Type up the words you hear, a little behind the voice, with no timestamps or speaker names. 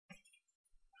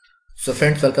So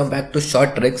friends, welcome back to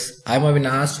Shorttricks. I'm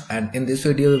Avinash and in this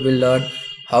video we will learn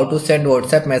how to send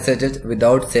WhatsApp messages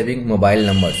without saving mobile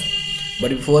numbers.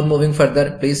 But before moving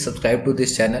further, please subscribe to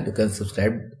this channel. You can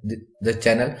subscribe the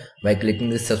channel by clicking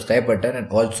the subscribe button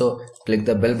and also click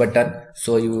the bell button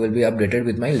so you will be updated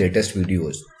with my latest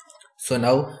videos. So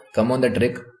now come on the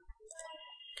trick.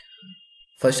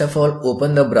 First of all,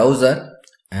 open the browser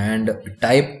and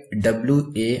type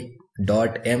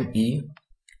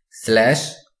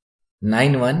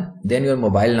wa.me/91, then your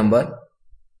mobile number,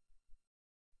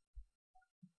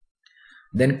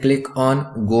 then click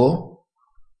on go.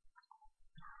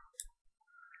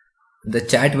 The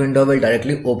chat window will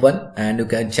directly open and you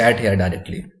can chat here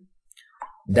directly.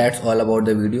 That's all about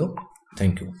the video.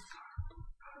 Thank you.